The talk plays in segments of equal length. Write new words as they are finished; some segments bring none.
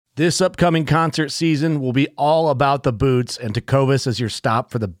This upcoming concert season will be all about the boots, and Tecovas is your stop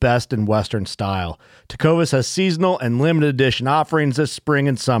for the best in Western style. Tecovas has seasonal and limited edition offerings this spring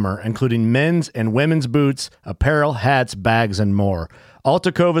and summer, including men's and women's boots, apparel, hats, bags, and more. All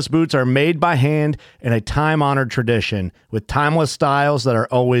Tecovas boots are made by hand in a time-honored tradition with timeless styles that are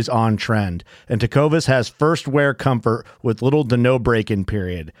always on trend. And Tecovas has first wear comfort with little to no break-in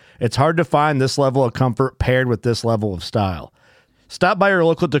period. It's hard to find this level of comfort paired with this level of style. Stop by your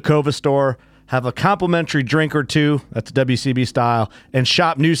local Tecovas store, have a complimentary drink or two, that's WCB style, and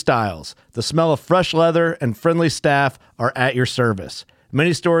shop new styles. The smell of fresh leather and friendly staff are at your service.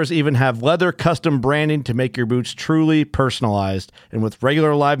 Many stores even have leather custom branding to make your boots truly personalized. And with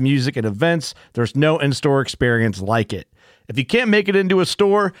regular live music and events, there's no in-store experience like it. If you can't make it into a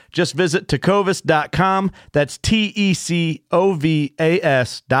store, just visit tecovas.com. That's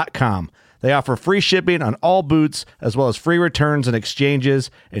TECOVAS.com. They offer free shipping on all boots, as well as free returns and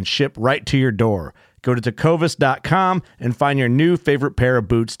exchanges, and ship right to your door. Go to tecovas.com and find your new favorite pair of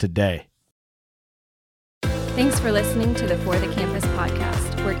boots today. Thanks for listening to the For the Campus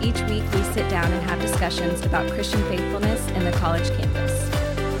podcast, where each week we sit down and have discussions about Christian faithfulness in the college campus.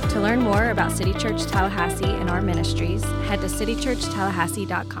 To learn more about City Church Tallahassee and our ministries, head to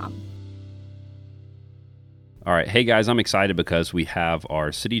citychurchtallahassee.com. All right. Hey, guys, I'm excited because we have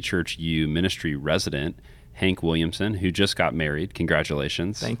our City Church U ministry resident, Hank Williamson, who just got married.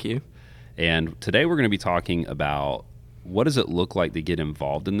 Congratulations. Thank you. And today we're going to be talking about what does it look like to get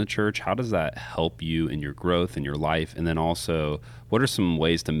involved in the church? How does that help you in your growth in your life? And then also, what are some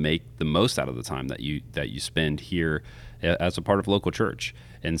ways to make the most out of the time that you spend here as a part of local church?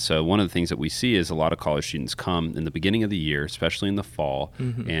 And so one of the things that we see is a lot of college students come in the beginning of the year, especially in the fall,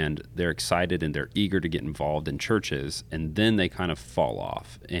 and they're excited and they're eager to get involved in churches, and then they kind of fall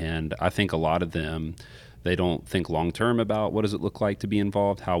off. And I think a lot of them, they don't think long-term about what does it look like to be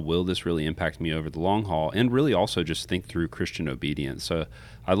involved, how will this really impact me over the long haul, and really also just think through Christian obedience. So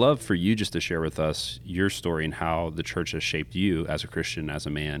I'd love for you just to share with us your story and how the church has shaped you as a Christian, as a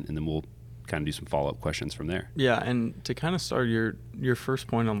man, and then we'll kind of do some follow-up questions from there. Yeah, and to kind of start your first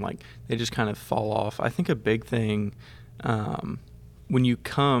point on like they just kind of fall off, I think a big thing when you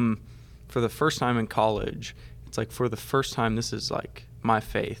come for the first time in college, it's like for the first time this is like my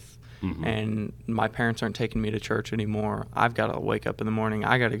faith. And my parents aren't taking me to church anymore. I've got to wake up in the morning.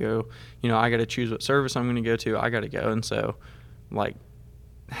 I got to go, I got to choose what service I'm going to go to. I got to go. And so like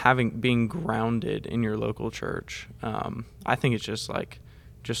being grounded in your local church, I think it's just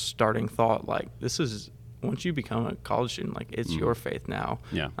starting thought, like this is, once you become a college student, like it's your faith now.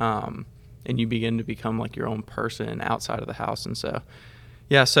 Yeah. And you begin to become like your own person outside of the house. And so,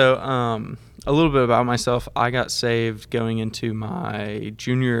 yeah, so a little bit about myself. I got saved going into my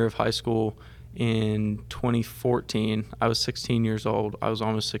junior year of high school in 2014. I was 16 years old. I was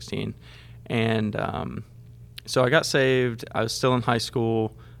almost 16. And so I got saved. I was still in high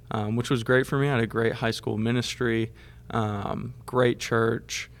school, which was great for me. I had a great high school ministry, great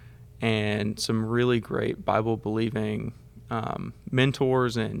church, and some really great Bible-believing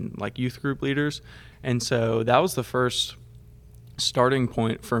mentors and like youth group leaders. And so that was the first starting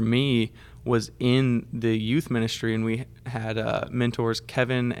point for me, was in the youth ministry, and we had mentors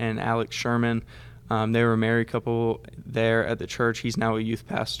Kevin and Alex Sherman. They were a married couple there at the church. He's now a youth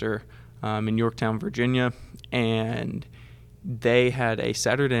pastor in Yorktown, Virginia, and they had a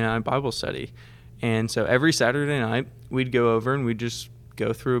Saturday night Bible study. And so every Saturday night we'd go over and we'd just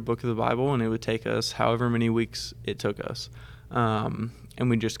go through a book of the Bible, and it would take us however many weeks it took us, and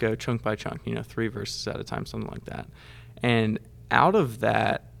we'd just go chunk by chunk, 3 verses at a time, something like that. And out of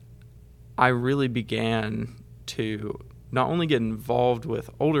that, I really began to not only get involved with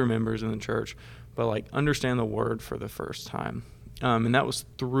older members in the church, but like understand the word for the first time. And that was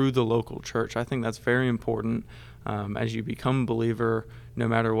through the local church. I think that's very important as you become a believer, no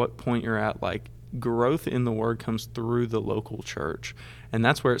matter what point you're at, like growth in the word comes through the local church. And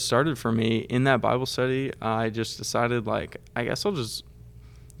that's where it started for me. In that Bible study, I just decided like, I guess I'll just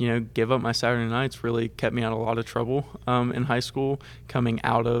give up my Saturday nights. Really kept me out of a lot of trouble in high school, coming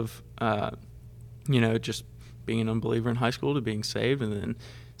out of, just being an unbeliever in high school to being saved. And then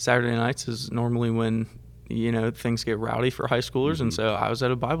Saturday nights is normally when, things get rowdy for high schoolers. And so I was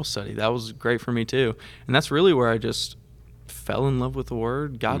at a Bible study. That was great for me too. And that's really where I just fell in love with the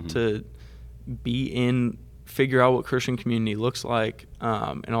word, got to figure out what Christian community looks like,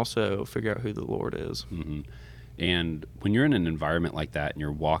 and also figure out who the Lord is. And when you're in an environment like that and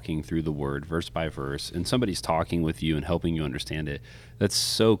you're walking through the word verse by verse and somebody's talking with you and helping you understand it, that's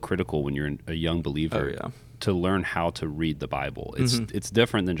so critical when you're a young believer to learn how to read the Bible. It's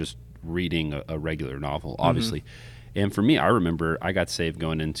different than just reading a regular novel, obviously. And for me, I remember I got saved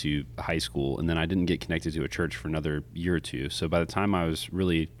going into high school, and then I didn't get connected to a church for another year or two. So by the time I was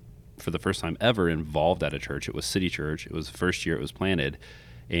really, for the first time ever, involved at a church, it was City Church. It was the first year it was planted.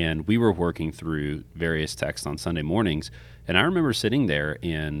 And we were working through various texts on Sunday mornings. And I remember sitting there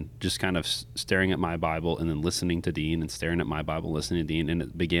and just kind of staring at my Bible and then listening to Dean and staring at my Bible, listening to Dean. And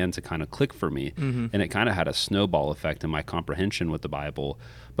it began to kind of click for me. Mm-hmm. And it kind of had a snowball effect in my comprehension with the Bible.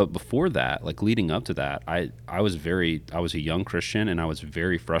 But before that, like leading up to that, I was a young Christian, and I was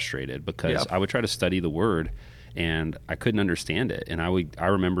very frustrated because I would try to study the Word and I couldn't understand it. And I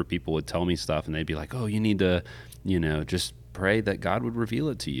remember people would tell me stuff and they'd be like, oh, you need to, just pray that God would reveal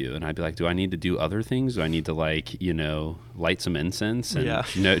it to you. And I'd be like, do I need to do other things? Do I need to light some incense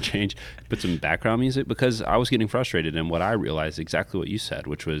and change, put some background music? Because I was getting frustrated. And what I realized, exactly what you said,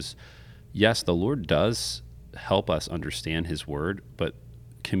 which was, yes, the Lord does help us understand his word, but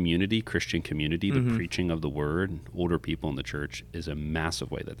Christian community, the preaching of the word, older people in the church is a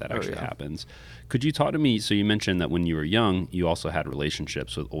massive way that actually happens. Could you talk to me? So you mentioned that when you were young, you also had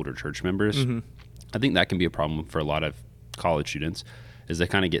relationships with older church members. Mm-hmm. I think that can be a problem for a lot of college students, is they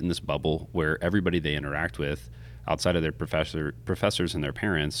kind of get in this bubble where everybody they interact with outside of their professors and their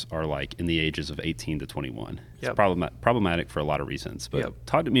parents are like in the ages of 18 to 21. It's problematic for a lot of reasons. But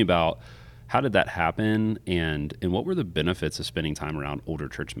talk to me about, how did that happen, and what were the benefits of spending time around older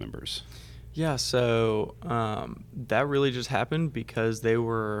church members? Yeah, so that really just happened because they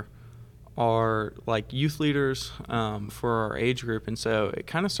were our youth leaders for our age group, and so it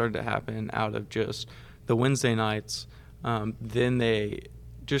kind of started to happen out of just the Wednesday nights. Then they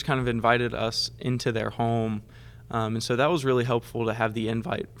just kind of invited us into their home, and so that was really helpful to have the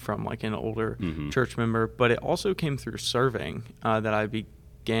invite from an older church member. But it also came through serving that I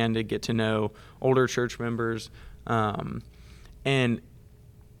began to get to know older church members, and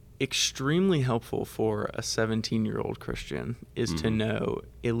extremely helpful for a 17-year-old Christian is to know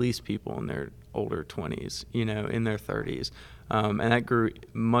at least people in their older 20s, in their 30s. And that grew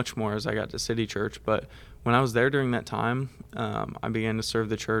much more as I got to City Church. But when I was there during that time, I began to serve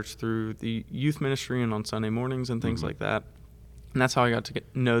the church through the youth ministry and on Sunday mornings and things like that. And that's how I got to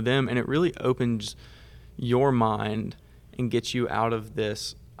know them. And it really opens your mind and gets you out of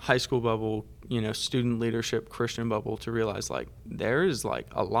this high school bubble, student leadership Christian bubble, to realize there is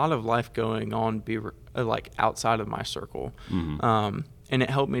a lot of life going on outside of my circle. And it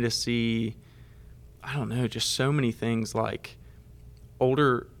helped me to see, just so many things.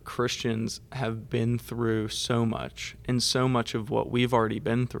 Older Christians have been through so much, and so much of what we've already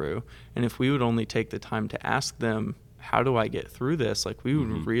been through. And if we would only take the time to ask them, how do I get through this? We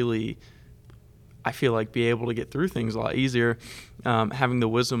would really, I feel be able to get through things a lot easier, having the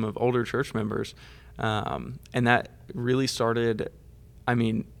wisdom of older church members. And that really started,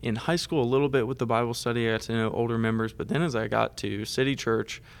 in high school a little bit with the Bible study. I got to know older members, but then as I got to City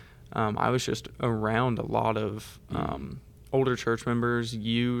Church, I was just around a lot of older church members.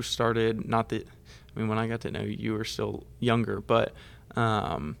 You started, when I got to know you, you were still younger, but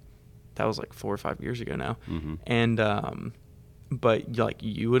that was 4 or 5 years ago now. And but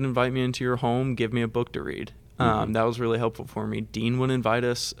you would invite me into your home, give me a book to read. That was really helpful for me. Dean would invite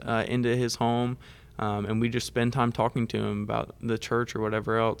us into his home, and we just spend time talking to him about the church or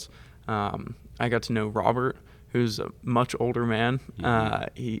whatever else. I got to know Robert, who's a much older man.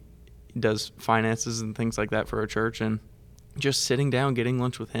 He does finances and things like that for our church, and just sitting down, getting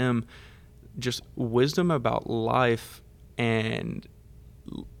lunch with him, just wisdom about life and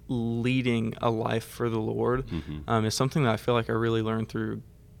leading a life for the Lord is something that I feel I really learned through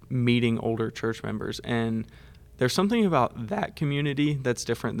meeting older church members. And there's something about that community that's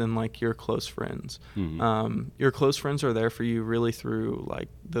different than your close friends. Your close friends are there for you really through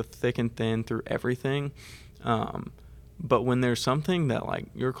the thick and thin, through everything. But when there's something that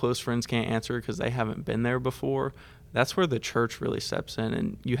your close friends can't answer because they haven't been there before, that's where the church really steps in.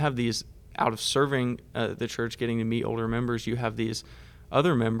 And you have these, out of serving the church, getting to meet older members, you have these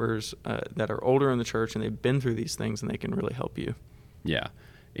other members that are older in the church, and they've been through these things, and they can really help you. Yeah.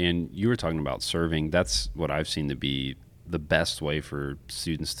 And you were talking about serving. That's what I've seen to be the best way for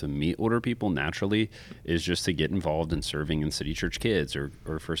students to meet older people naturally, is just to get involved in serving in City Church Kids or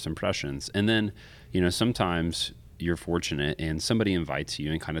First Impressions. And then, sometimes you're fortunate and somebody invites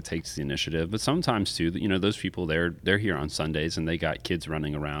you and kind of takes the initiative. But sometimes too, those people, they're here on Sundays and they got kids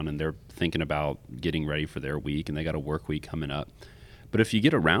running around and they're thinking about getting ready for their week and they got a work week coming up. But if you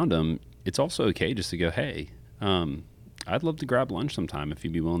get around them, it's also okay just to go, hey, I'd love to grab lunch sometime if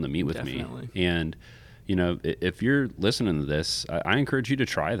you'd be willing to meet with me. And, if you're listening to this, I encourage you to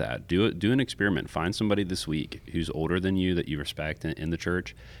try that. Do an experiment. Find somebody this week who's older than you that you respect in the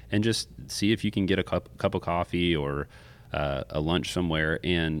church, and just see if you can get a cup of coffee or a lunch somewhere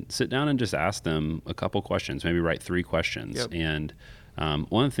and sit down and just ask them a couple questions. Maybe write 3 questions. Yep. And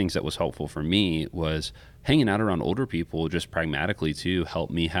one of the things that was helpful for me was hanging out around older people, just pragmatically too,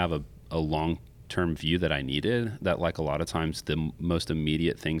 helped me have a long-term view that I needed. That, like, a lot of times the most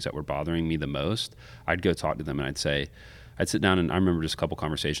immediate things that were bothering me the most, I'd go talk to them and I'd sit down, and I remember just a couple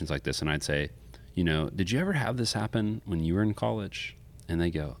conversations like this, and I'd say, did you ever have this happen when you were in college? And they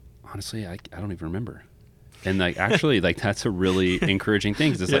go, honestly, I don't even remember. And like, actually, like, that's a really encouraging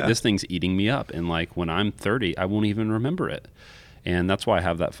thing. 'Cause it's like, this thing's eating me up. And like, when I'm 30, I won't even remember it. And that's why I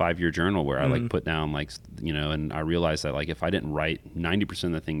have that 5-year journal where I like put down, like, and I realized that, like, if I didn't write 90%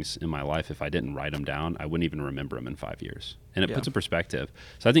 of the things in my life, if I didn't write them down, I wouldn't even remember them in 5 years. And it puts a perspective.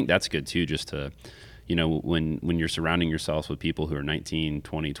 So I think that's good too, just to, when you're surrounding yourself with people who are 19,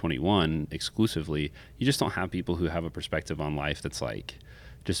 20, 21 exclusively, you just don't have people who have a perspective on life that's like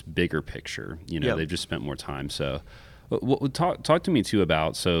just bigger picture. They've just spent more time. So talk to me too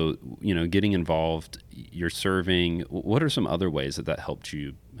about, so, getting involved, you're serving. What are some other ways that helped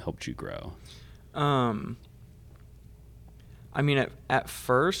you grow? I mean, at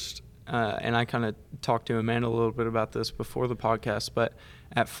first, and I kind of talked to Amanda a little bit about this before the podcast, but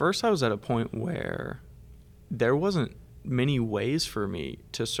at first I was at a point where there wasn't many ways for me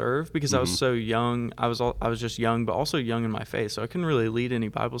to serve because I was so young. I was just young, but also young in my faith, so I couldn't really lead any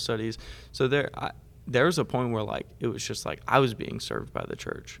Bible studies. So there was a point where, like, it was just like I was being served by the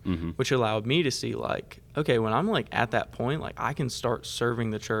church, which allowed me to see, like, okay, when I'm like at that point, like, I can start serving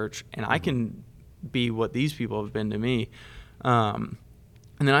the church and I can be what these people have been to me. And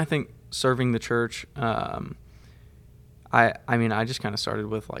then I think serving the church, I mean, I just kind of started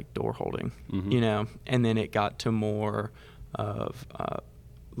with like door holding, and then it got to more of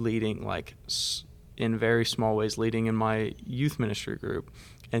leading, like, in very small ways, leading in my youth ministry group.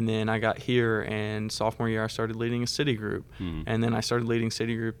 And then I got here, and sophomore year I started leading a city group, and then I started leading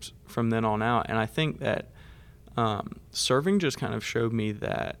city groups from then on out. And I think that serving just kind of showed me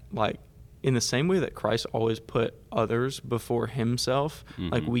that, like, in the same way that Christ always put others before himself,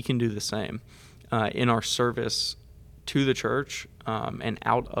 like, we can do the same in our service to the church and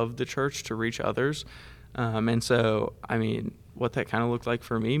out of the church to reach others. And so, I mean, what that kind of looked like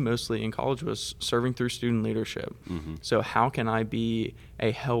for me mostly in college was serving through student leadership. So how can I be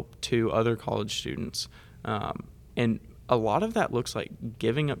a help to other college students? And a lot of that looks like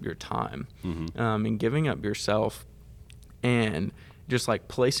giving up your time and giving up yourself, and just like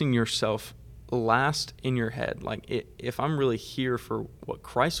placing yourself last in your head. Like, if I'm really here for what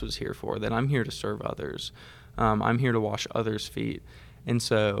Christ was here for, then I'm here to serve others. I'm here to wash others' feet. And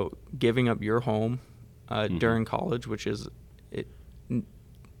so giving up your home during college, which is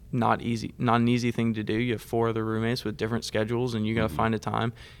not an easy thing to do. You have 4 other roommates with different schedules, and you got to find a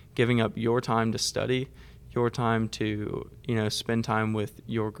time. Giving up your time to study, your time to, spend time with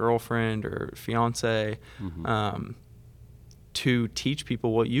your girlfriend or fiance, to teach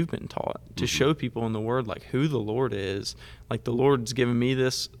people what you've been taught, to show people in the Word, like, who the Lord is. Like, the Lord's given me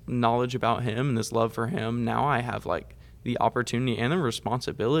this knowledge about him and this love for him. Now I have, like, the opportunity and the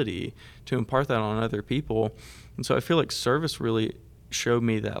responsibility to impart that on other people. And so I feel like service really showed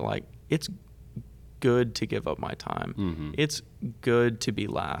me that, like, it's good to give up my time. It's good to be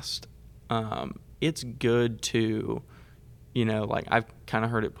last. It's good to, like, I've kind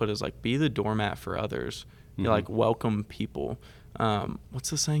of heard it put as, like, be the doormat for others. Like, welcome people. What's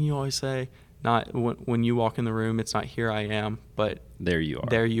the saying you always say? Not when you walk in the room, it's not here I am, but there you are.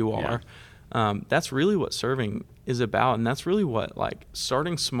 There you are. Yeah. That's really what serving is about, and that's really what, like,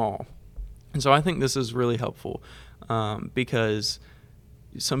 starting small. And so I think this is really helpful because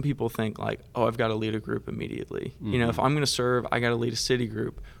some people think, like, oh, I've got to lead a group immediately. If I'm going to serve, I got to lead a city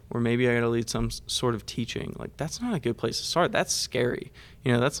group, or maybe I got to lead some sort of teaching. Like, that's not a good place to start. That's scary.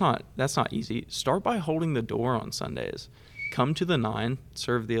 That's not easy. Start by holding the door on Sundays. Come to the 9,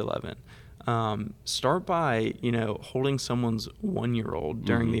 serve the 11. Start by, holding someone's 1-year-old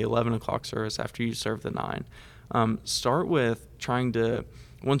during the 11 o'clock service after you serve the 9. Start with trying to,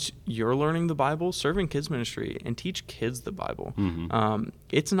 once you're learning the Bible, serve in kids ministry and teach kids the Bible.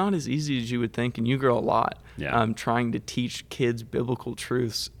 It's not as easy as you would think, and you grow a lot trying to teach kids biblical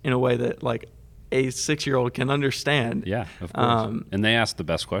truths in a way that, like, a 6-year-old can understand. Yeah, of course. And they ask the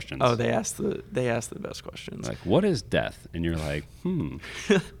best questions. Oh, they ask the best questions. Like, what is death? And you're like,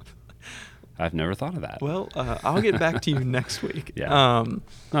 I've never thought of that. Well, I'll get back to you next week. Yeah.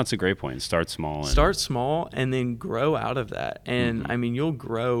 No, it's a great point. Start small. Start small and then grow out of that. And I mean, you'll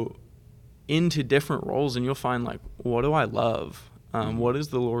grow into different roles, and you'll find like, what do I love? What has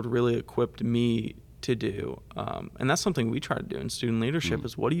the Lord really equipped me to do? And that's something we try to do in student leadership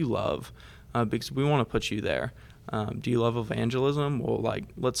is, what do you love? Because we want to put you there. Do you love evangelism? Well, like,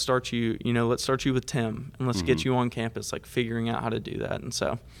 let's start you with Tim, and let's get you on campus, like figuring out how to do that. And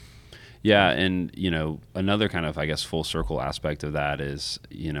so, yeah. And, another kind of, I guess, full circle aspect of that is,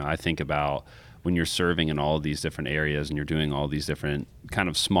 I think about when you're serving in all of these different areas and you're doing all these different kind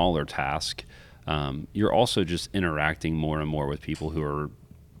of smaller tasks, you're also just interacting more and more with people who are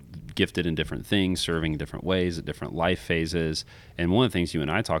gifted in different things, serving in different ways at different life phases. And one of the things you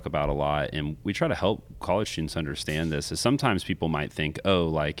and I talk about a lot, and we try to help college students understand this, is sometimes people might think, oh,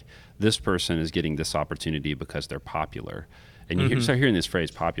 like this person is getting this opportunity because they're popular. And you start hearing this phrase,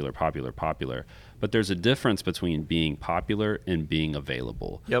 popular, popular, popular. But there's a difference between being popular and being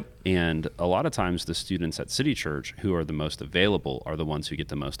available. Yep. And a lot of times the students at City Church who are the most available are the ones who get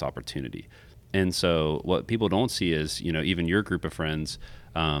the most opportunity. And so what people don't see is, even your group of friends,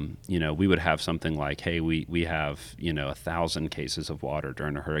 we would have something like, hey, we have, 1,000 cases of water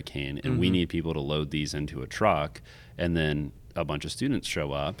during a hurricane, and we need people to load these into a truck. And then a bunch of students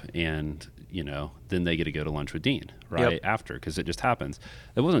show up, and, then they get to go to lunch with Dean right after, because it just happens.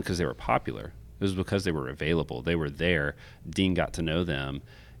 It wasn't because they were popular. It was because they were available. They were there. Dean got to know them.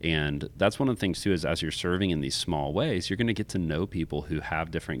 And that's one of the things, too, is as you're serving in these small ways, you're going to get to know people who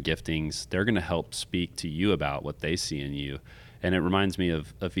have different giftings. They're going to help speak to you about what they see in you. And it reminds me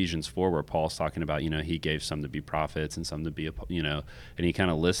of Ephesians 4, where Paul's talking about, he gave some to be prophets and some to be, and he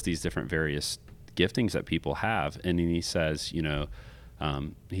kind of lists these different various giftings that people have. And then he says,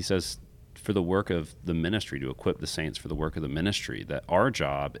 for the work of the ministry, to equip the saints for the work of the ministry, that our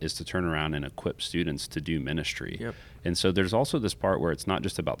job is to turn around and equip students to do ministry. Yep. And so there's also this part where it's not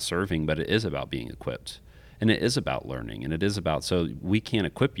just about serving, but it is about being equipped. And it is about learning. And it is about, so we can't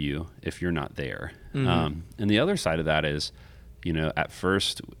equip you if you're not there. And the other side of that is, at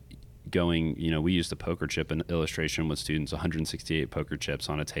first going, we used a poker chip in illustration with students, 168 poker chips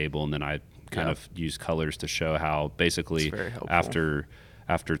on a table. And then I kind of used colors to show how basically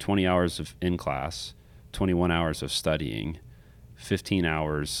after 20 hours of in class, 21 hours of studying, 15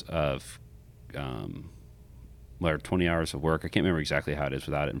 hours of, or 20 hours of work. I can't remember exactly how it is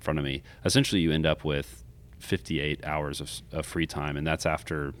without it in front of me. Essentially, you end up with 58 hours of free time, and that's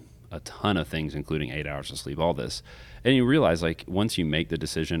after a ton of things, including 8 hours of sleep, all this. And you realize, like, once you make the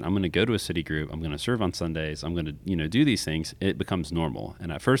decision, I'm going to go to a city group, I'm going to serve on Sundays, I'm going to, do these things, it becomes normal. And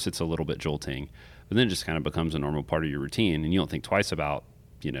at first, it's a little bit jolting, but then it just kind of becomes a normal part of your routine, and you don't think twice about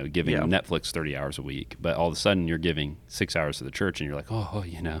giving Netflix 30 hours a week, but all of a sudden you're giving 6 hours to the church and you're like,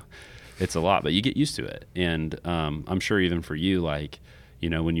 it's a lot, but you get used to it. And I'm sure even for you, like,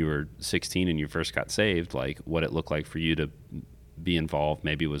 when you were 16 and you first got saved, like what it looked like for you to be involved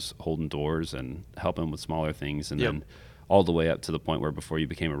maybe was holding doors and helping with smaller things. And then all the way up to the point where before you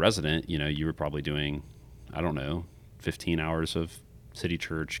became a resident, you were probably doing, 15 hours of City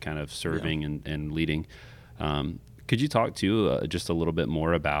Church kind of serving and leading. Could you talk to just a little bit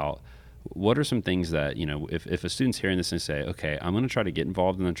more about what are some things that, if a student's hearing this and say, okay, I'm going to try to get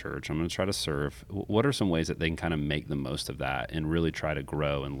involved in the church, I'm going to try to serve, what are some ways that they can kind of make the most of that and really try to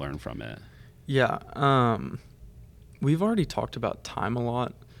grow and learn from it? Yeah. We've already talked about time a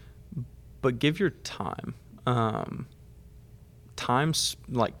lot, but give your time. Time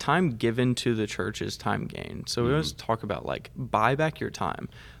given to the church is time gained. So we always talk about, like, buy back your time.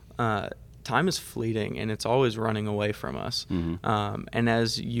 Time is fleeting and it's always running away from us. And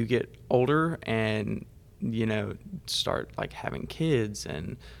as you get older and, start like having kids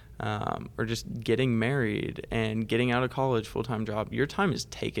and, or just getting married and getting out of college, full-time job, your time is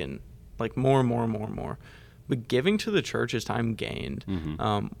taken like more and more and more and more. But giving to the church is time gained.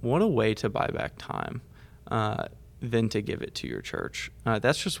 What a way to buy back time than to give it to your church.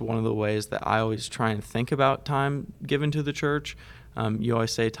 That's just one of the ways that I always try and think about time given to the church. You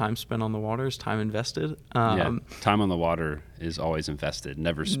always say time spent on the water is time invested. Time on the water is always invested,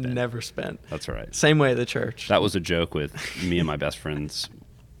 never spent. Never spent. That's right. Same way at the church. That was a joke with me and my best friends.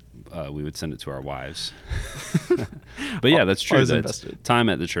 We would send it to our wives. But yeah, that's true. Time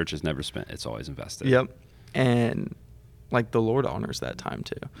at the church is never spent. It's always invested. Yep. And like the Lord honors that time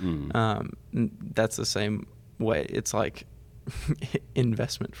too. That's the same way. It's like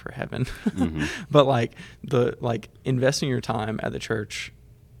investment for heaven. But like investing your time at the church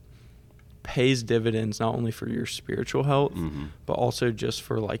pays dividends not only for your spiritual health, but also just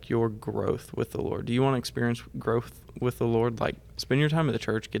for like your growth with the Lord. Do you want to experience growth with the Lord? Like, spend your time at the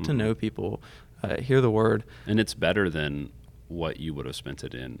church, get to know people, hear the word. And it's better than what you would have spent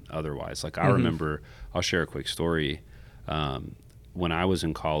it in otherwise. Like I remember, I'll share a quick story. when I was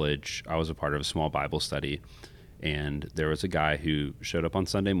in college, I was a part of a small Bible study, and there was a guy who showed up on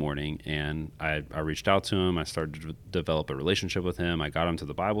Sunday morning, and I reached out to him. I started to develop a relationship with him. I got him to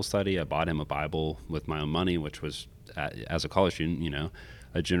the Bible study. I bought him a Bible with my own money, which was, as a college student,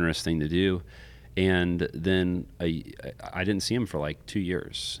 a generous thing to do. And then I didn't see him for like 2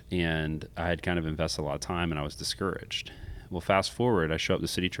 years, and I had kind of invested a lot of time, and I was discouraged. Well, fast forward, I show up to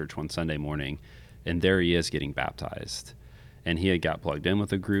City Church one Sunday morning, and there he is getting baptized. And he had got plugged in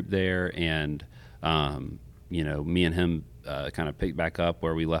with a group there, and me and him kind of picked back up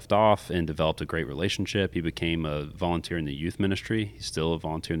where we left off and developed a great relationship. He became a volunteer in the youth ministry. He's still a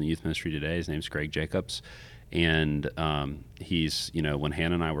volunteer in the youth ministry today. His name's Greg Jacobs. And he's, when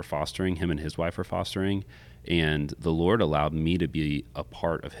Hannah and I were fostering, him and his wife were fostering, and the Lord allowed me to be a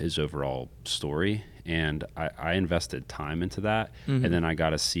part of his overall story. And I invested time into that. Mm-hmm. And then I got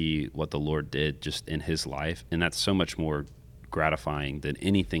to see what the Lord did just in his life. And that's so much more gratifying than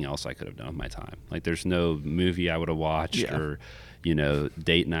anything else I could have done with my time. Like, there's no movie I would have watched or,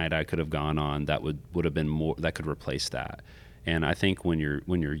 date night I could have gone on that would have been more, that could replace that. And I think when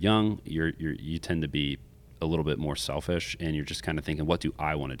you're young, you tend to be a little bit more selfish, and you're just kind of thinking, what do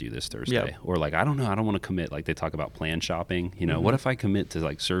I want to do this Thursday? Yep. Or like, I don't know, I don't want to commit. Like, they talk about plan shopping, mm-hmm. What if I commit to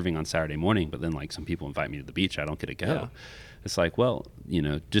like serving on Saturday morning, but then like some people invite me to the beach, I don't get to go. Yeah. It's like, well,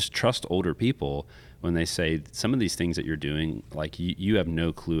 just trust older people when they say some of these things that you're doing, like you have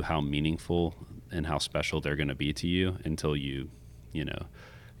no clue how meaningful and how special they're going to be to you until you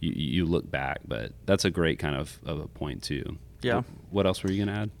look back. But that's a great kind of a point too. Yeah. What else were you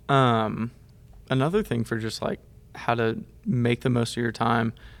going to add? Another thing for just like how to make the most of your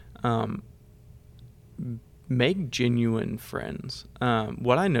time, make genuine friends.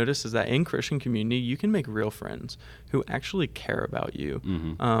 What I noticed is that in Christian community, you can make real friends who actually care about you,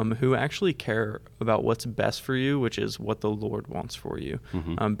 mm-hmm. Who actually care about what's best for you, which is what the Lord wants for you,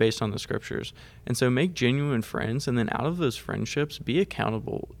 mm-hmm. Based on the scriptures. And so make genuine friends, and then out of those friendships, be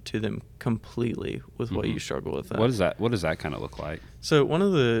accountable to them completely with mm-hmm. what you struggle with. What does that kind of look like? So one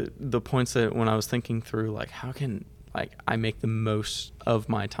of the points that when I was thinking through, like, how can I make the most of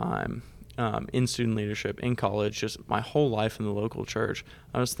my time in student leadership, in college, just my whole life in the local church,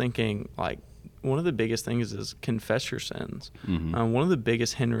 I was thinking, like, one of the biggest things is confess your sins. Mm-hmm. One of the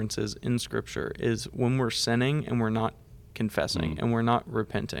biggest hindrances in Scripture is when we're sinning and we're not confessing and we're not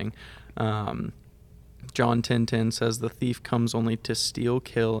repenting. John 10:10 says, "The thief comes only to steal,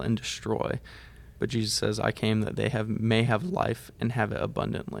 kill, and destroy." But Jesus says, "I came that they may have life and have it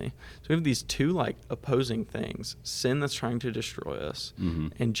abundantly." So we have these two like opposing things: sin that's trying to destroy us, mm-hmm.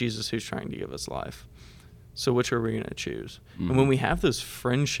 and Jesus who's trying to give us life. So which are we going to choose? Mm-hmm. And when we have those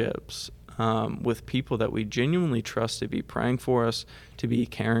friendships with people that we genuinely trust to be praying for us, to be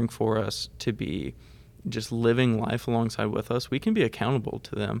caring for us, to be just living life alongside with us, we can be accountable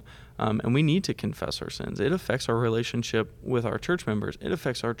to them. And we need to confess our sins. It affects our relationship with our church members. It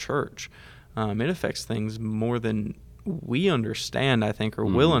affects our church. It affects things more than we understand, I think, or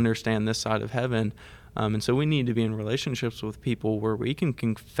mm-hmm. will understand this side of heaven. And so we need to be in relationships with people where we can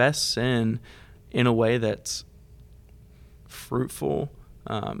confess sin in a way that's fruitful,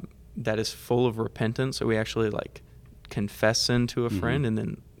 that is full of repentance. So we actually like confess sin to a mm-hmm. friend and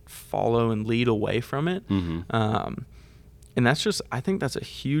then follow and lead away from it. Mm-hmm. And that's just, I think that's a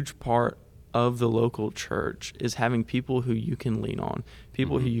huge part of the local church, is having people who you can lean on,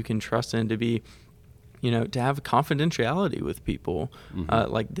 people mm-hmm. who you can trust in, to be, to have confidentiality with people.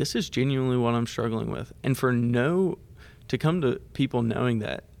 Mm-hmm. Like, this is genuinely what I'm struggling with. And to come to people knowing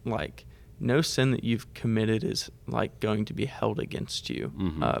that, like, no sin that you've committed is like going to be held against you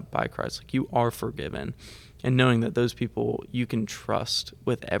mm-hmm. By Christ. Like, you are forgiven, and knowing that those people you can trust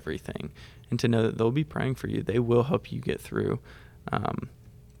with everything, and to know that they'll be praying for you. They will help you get through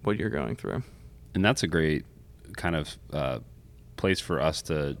what you're going through. And that's a great kind of place for us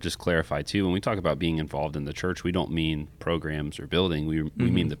to just clarify too. When we talk about being involved in the church, we don't mean programs or building. We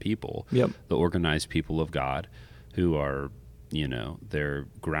mm-hmm. mean the people, yep. the organized people of God who are, they're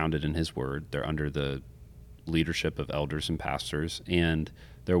grounded in His Word. They're under the leadership of elders and pastors, and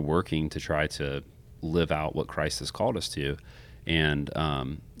they're working to try to live out what Christ has called us to. And,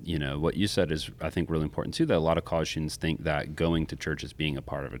 what you said is, I think, really important too, that a lot of college students think that going to church is being a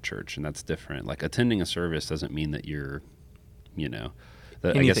part of a church, and that's different. Like, attending a service doesn't mean that you're,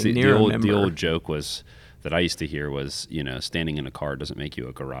 I guess the old joke was that I used to hear was, standing in a car doesn't make you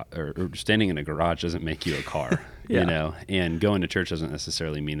a garage, or standing in a garage doesn't make you a car, yeah. And going to church doesn't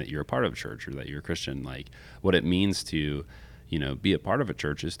necessarily mean that you're a part of a church or that you're a Christian. Like, what it means to, be a part of a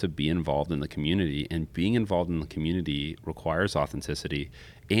church is to be involved in the community, and being involved in the community requires authenticity,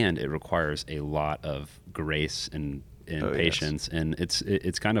 and it requires a lot of grace and and patience. Yes. And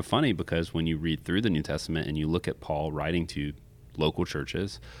it's kind of funny because when you read through the New Testament and you look at Paul writing to local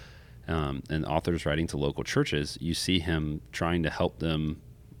churches, and authors writing to local churches, you see him trying to help them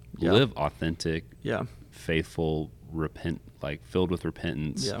live authentic, faithful, filled with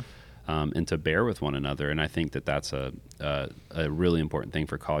repentance, and to bear with one another. And I think that's a really important thing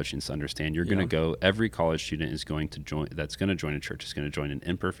for college students to understand. You're going to every college student is going to join a church is going to join an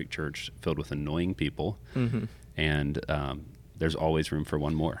imperfect church filled with annoying people. Mm-hmm. And there's always room for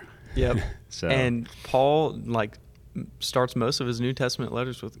one more. Yep. And Paul starts most of his New Testament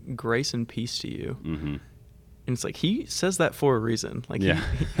letters with grace and peace to you. Mm-hmm. And it's like he says that for a reason.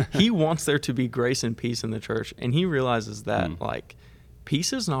 He wants there to be grace and peace in the church, and he realizes that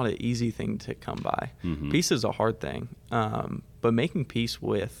peace is not an easy thing to come by. Mm-hmm. Peace is a hard thing, but making peace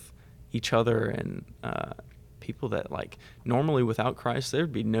with each other and people that normally without Christ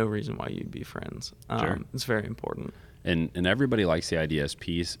there'd be no reason why you'd be friends. Sure. It's very important. And everybody likes the idea of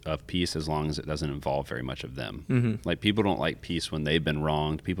peace as long as it doesn't involve very much of them. Mm-hmm. People don't like peace when they've been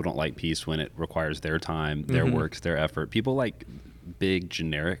wronged. People don't like peace when it requires their time, their works, their effort. People like big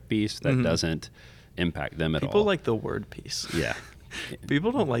generic peace that doesn't impact them at all. People like the word peace. Yeah.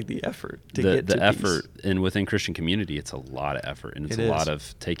 People don't like the effort to get to the effort. Peace. And within Christian community, it's a lot of effort, and it's a lot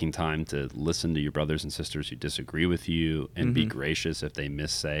of taking time to listen to your brothers and sisters who disagree with you and be gracious if they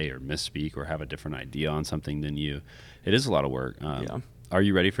missay or misspeak or have a different idea on something than you. It is a lot of work. Are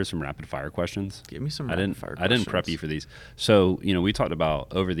you ready for some rapid fire questions? Give me some rapid fire questions. I didn't prep you for these. So, we talked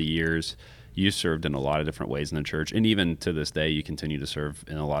about over the years, you served in a lot of different ways in the church, and even to this day, you continue to serve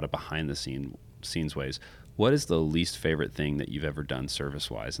in a lot of behind the scenes ways. What is the least favorite thing that you've ever done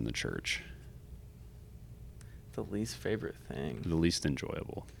service-wise in the church? The least favorite thing? The least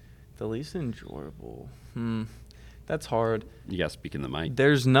enjoyable. The least enjoyable. That's hard. You got to speak in the mic.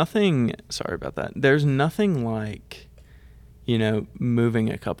 There's nothing, sorry about that. There's nothing like, moving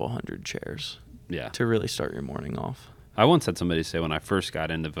a couple hundred chairs to really start your morning off. I once had somebody say when I first got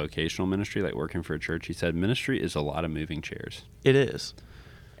into vocational ministry, working for a church, he said, ministry is a lot of moving chairs. It is.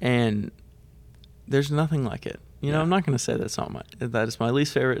 And there's nothing like it. I'm not going to say that is my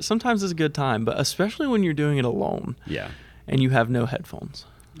least favorite. Sometimes it's a good time, but especially when you're doing it alone. Yeah. And you have no headphones.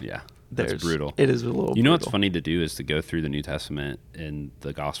 Yeah. That's brutal. It is a little brutal. What's funny to do is to go through the New Testament and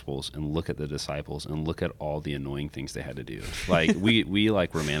the Gospels and look at the disciples and look at all the annoying things they had to do. We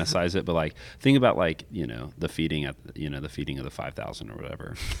romanticize it, but think about the feeding the feeding of the 5,000 or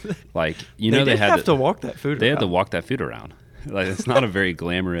whatever. They had to walk that food around. They had to walk that food around. It's not a very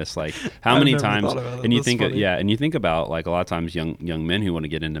glamorous how many times and you think and you think about a lot of times young men who want to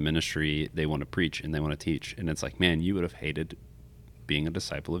get into ministry, they want to preach and they want to teach, and it's man, you would have hated being a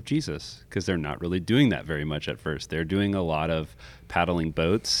disciple of Jesus because they're not really doing that very much at first. They're doing a lot of paddling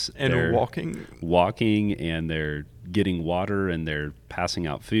boats and they're walking, and they're getting water and they're passing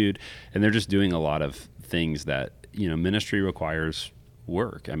out food, and they're just doing a lot of things that ministry requires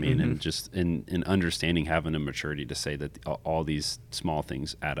work. And just in understanding, having a maturity to say that all these small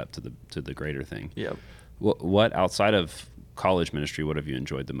things add up to the greater thing. Yep. What outside of college ministry, what have you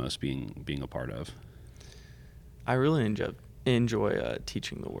enjoyed the most being a part of? I really enjoy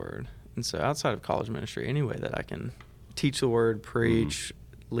teaching the word, and so outside of college ministry, any way that I can teach the word, preach,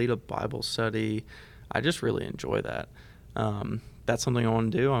 lead a Bible study, I just really enjoy that. That's something I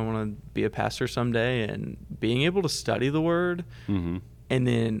want to do. I want to be a pastor someday, and being able to study the word and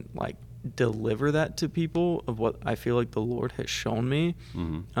then deliver that to people of what I feel like the Lord has shown me.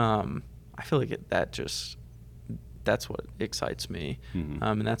 I feel like that's what excites me.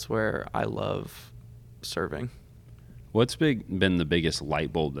 And that's where I love serving. What's been the biggest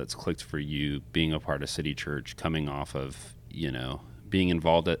light bulb that's clicked for you being a part of City Church, coming off of, being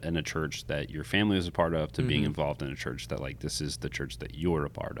involved in a church that your family was a part of to being involved in a church that this is the church that you're a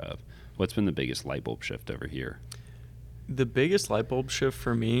part of? What's been the biggest light bulb shift over here? The biggest light bulb shift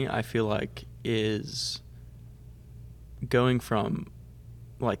for me, I feel like, is going from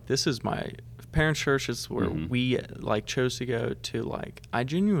this is my parents' church, is where we chose to go, to I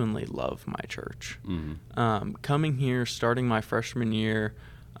genuinely love my church. Coming here, starting my freshman year,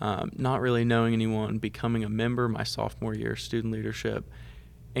 not really knowing anyone, becoming a member my sophomore year, student leadership,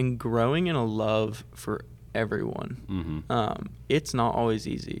 and growing in a love for everyone. It's not always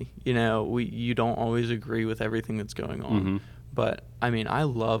easy. You don't always agree with everything that's going on. But I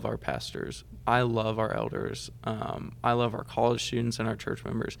love our pastors. I love our elders. I love our college students and our church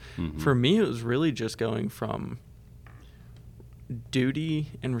members. For me, it was really just going from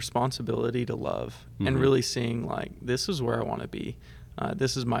duty and responsibility to love, and really seeing this is where I want to be.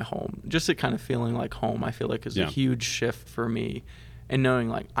 This is my home. Just it kind of feeling like home, I feel like, is a huge shift for me. and knowing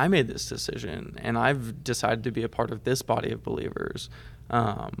like I made this decision and I've decided to be a part of this body of believers,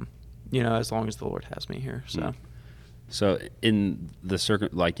 as long as the Lord has me here. So in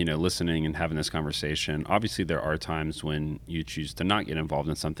the listening and having this conversation, obviously there are times when you choose to not get involved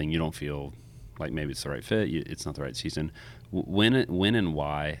in something you don't feel like maybe it's the right fit, it's not the right season. When and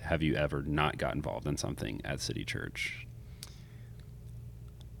why have you ever not got involved in something at City Church?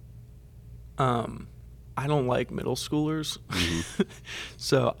 I don't like middle schoolers,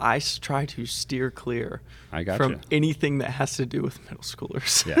 so I try to steer clear from anything that has to do with middle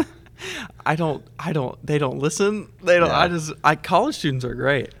schoolers. Yeah. they don't listen. They don't, yeah. College students are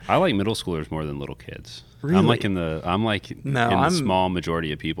great. I like middle schoolers more than little kids. Really? I'm in the small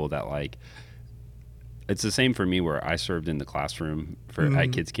majority of people that like, it's the same for me where I served in the classroom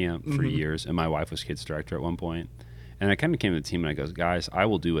at kids camp for years, and my wife was kids director at one point. And I kind of came to the team and I goes, guys, I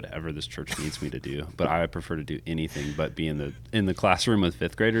will do whatever this church needs me to do, but I prefer to do anything but be in the classroom with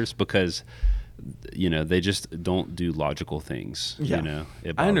fifth graders because, they just don't do logical things. Yeah.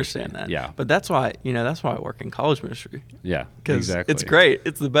 I understand that. Yeah. But that's why I work in college ministry. Yeah, exactly. It's great.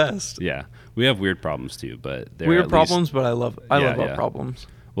 It's the best. Yeah. We have weird problems too, but but I love our problems.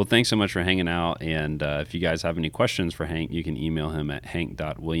 Well, thanks so much for hanging out. And if you guys have any questions for Hank, you can email him at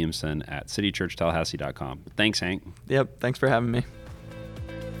hank.williamson@citychurchtallahassee.com. Thanks, Hank. Yep. Thanks for having me.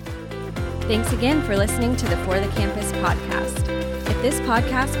 Thanks again for listening to the For the Campus podcast. If this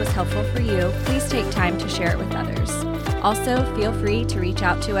podcast was helpful for you, please take time to share it with others. Also, feel free to reach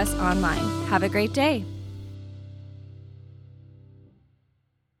out to us online. Have a great day.